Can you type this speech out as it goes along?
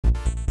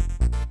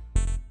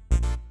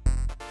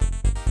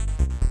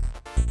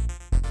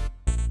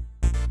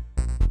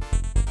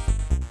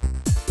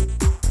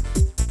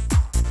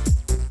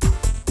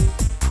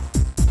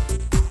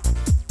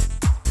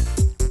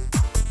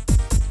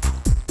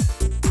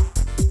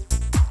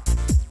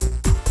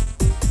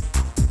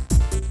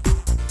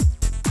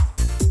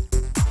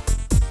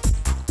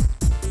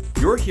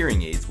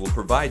hearing aids will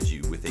provide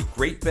you with a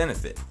great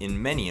benefit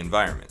in many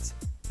environments,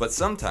 but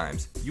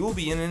sometimes you will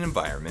be in an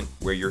environment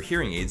where your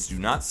hearing aids do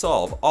not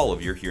solve all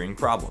of your hearing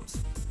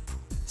problems.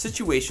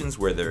 Situations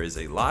where there is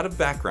a lot of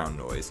background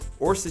noise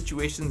or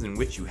situations in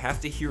which you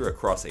have to hear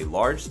across a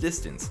large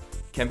distance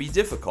can be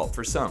difficult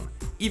for some,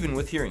 even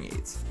with hearing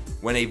aids.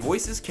 When a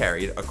voice is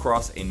carried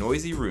across a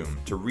noisy room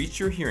to reach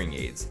your hearing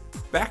aids,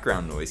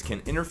 background noise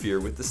can interfere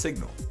with the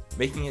signal,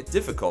 making it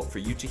difficult for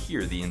you to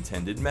hear the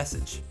intended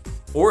message.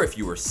 Or if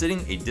you are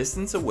sitting a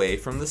distance away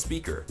from the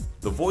speaker,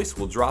 the voice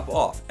will drop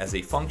off as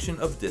a function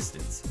of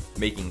distance,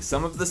 making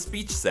some of the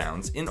speech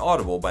sounds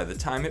inaudible by the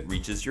time it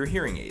reaches your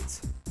hearing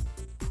aids.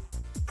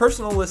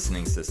 Personal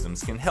listening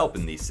systems can help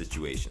in these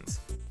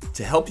situations,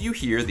 to help you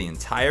hear the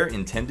entire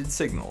intended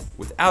signal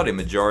without a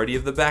majority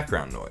of the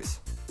background noise.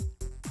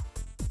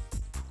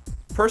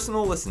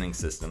 Personal listening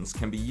systems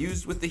can be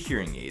used with the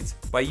hearing aids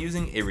by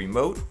using a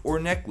remote or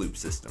neck loop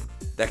system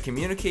that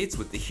communicates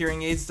with the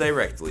hearing aids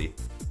directly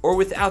or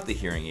without the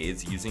hearing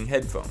aids using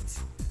headphones.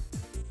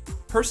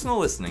 Personal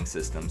listening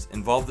systems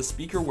involve the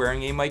speaker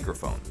wearing a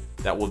microphone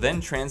that will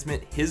then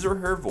transmit his or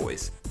her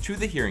voice to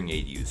the hearing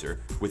aid user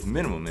with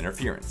minimum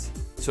interference.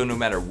 So no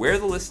matter where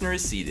the listener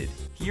is seated,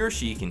 he or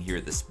she can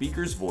hear the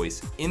speaker's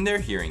voice in their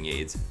hearing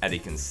aids at a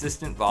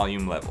consistent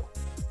volume level.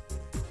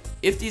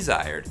 If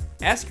desired,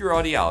 ask your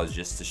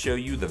audiologist to show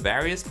you the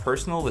various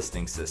personal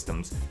listening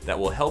systems that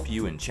will help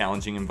you in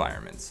challenging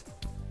environments.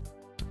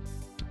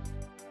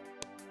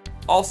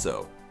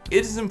 Also,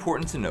 it is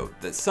important to note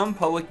that some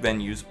public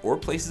venues or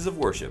places of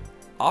worship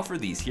offer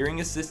these hearing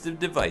assistive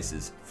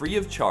devices free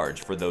of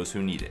charge for those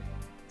who need it.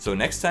 So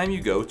next time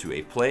you go to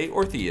a play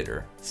or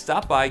theater,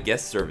 stop by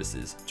guest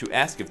services to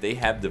ask if they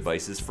have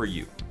devices for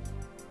you.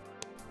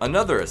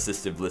 Another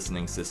assistive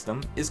listening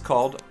system is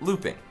called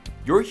looping.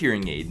 Your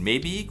hearing aid may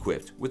be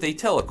equipped with a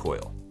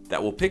telecoil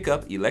that will pick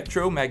up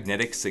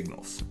electromagnetic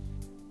signals.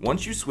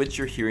 Once you switch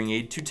your hearing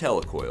aid to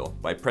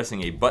telecoil by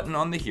pressing a button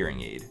on the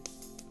hearing aid,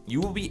 you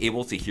will be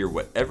able to hear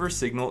whatever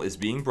signal is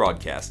being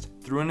broadcast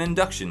through an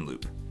induction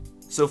loop.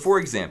 So for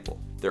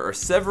example, there are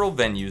several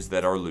venues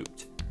that are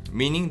looped,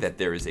 meaning that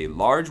there is a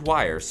large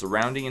wire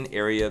surrounding an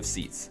area of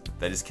seats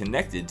that is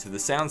connected to the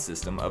sound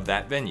system of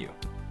that venue.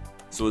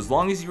 So as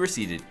long as you are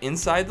seated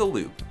inside the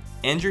loop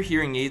and your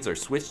hearing aids are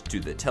switched to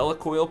the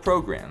telecoil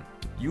program,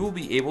 you will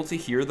be able to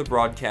hear the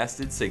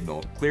broadcasted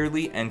signal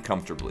clearly and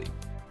comfortably.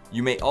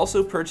 You may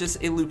also purchase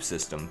a loop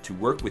system to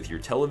work with your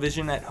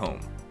television at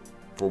home.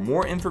 For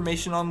more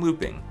information on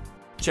looping,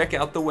 check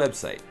out the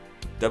website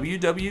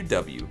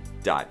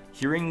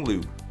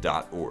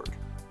www.hearingloop.org.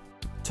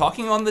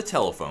 Talking on the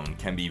telephone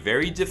can be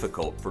very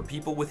difficult for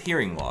people with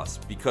hearing loss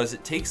because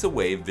it takes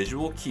away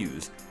visual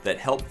cues that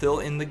help fill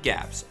in the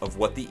gaps of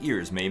what the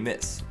ears may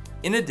miss.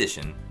 In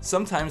addition,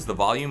 sometimes the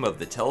volume of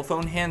the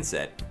telephone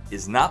handset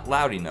is not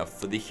loud enough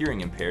for the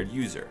hearing impaired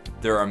user.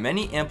 There are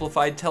many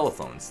amplified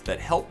telephones that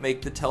help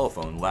make the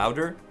telephone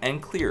louder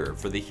and clearer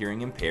for the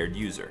hearing impaired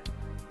user.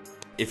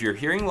 If your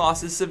hearing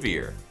loss is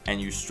severe and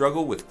you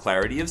struggle with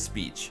clarity of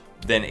speech,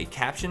 then a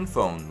caption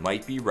phone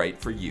might be right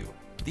for you.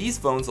 These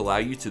phones allow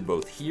you to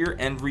both hear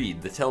and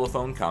read the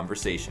telephone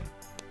conversation.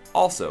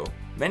 Also,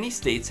 many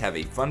states have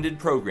a funded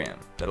program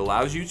that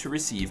allows you to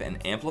receive an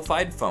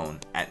amplified phone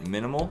at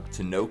minimal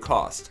to no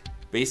cost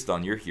based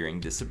on your hearing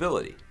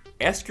disability.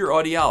 Ask your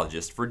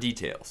audiologist for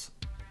details.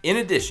 In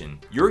addition,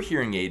 your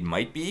hearing aid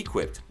might be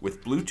equipped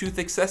with Bluetooth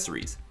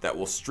accessories that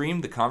will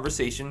stream the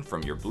conversation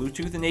from your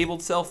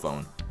Bluetooth-enabled cell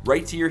phone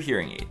right to your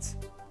hearing aids.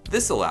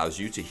 This allows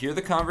you to hear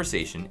the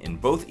conversation in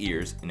both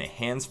ears in a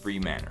hands-free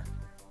manner.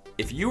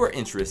 If you are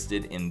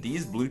interested in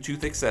these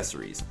Bluetooth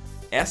accessories,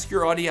 ask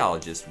your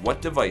audiologist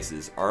what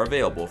devices are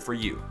available for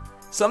you.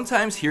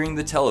 Sometimes hearing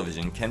the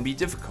television can be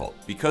difficult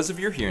because of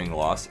your hearing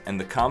loss and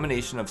the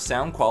combination of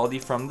sound quality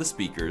from the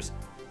speakers,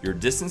 your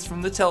distance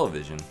from the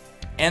television,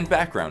 and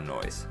background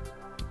noise.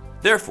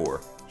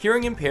 Therefore,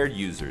 hearing impaired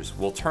users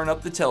will turn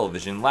up the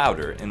television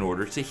louder in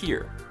order to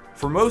hear.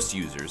 For most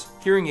users,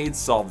 hearing aids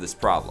solve this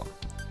problem.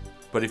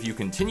 But if you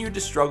continue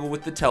to struggle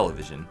with the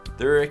television,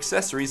 there are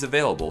accessories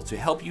available to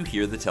help you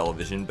hear the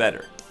television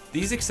better.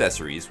 These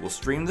accessories will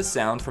stream the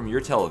sound from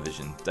your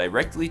television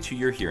directly to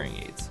your hearing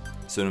aids.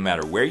 So no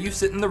matter where you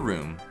sit in the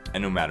room,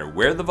 and no matter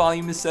where the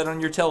volume is set on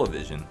your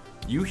television,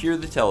 you hear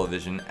the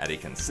television at a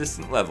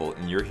consistent level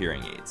in your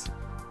hearing aids.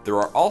 There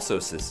are also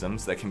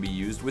systems that can be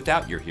used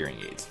without your hearing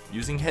aids,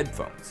 using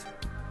headphones.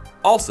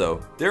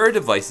 Also, there are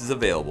devices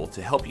available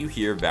to help you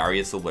hear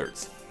various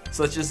alerts,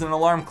 such as an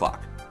alarm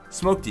clock,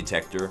 smoke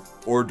detector,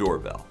 or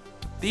doorbell.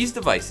 These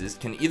devices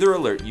can either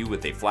alert you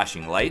with a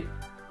flashing light,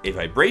 a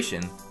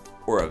vibration,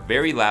 or a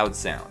very loud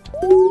sound.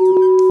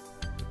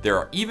 There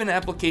are even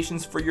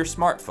applications for your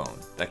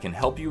smartphone that can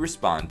help you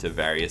respond to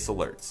various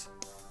alerts.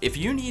 If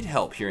you need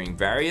help hearing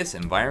various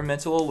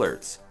environmental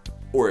alerts,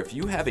 or if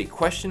you have a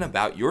question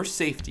about your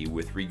safety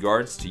with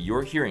regards to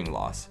your hearing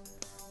loss,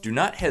 do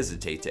not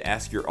hesitate to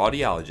ask your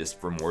audiologist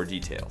for more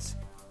details.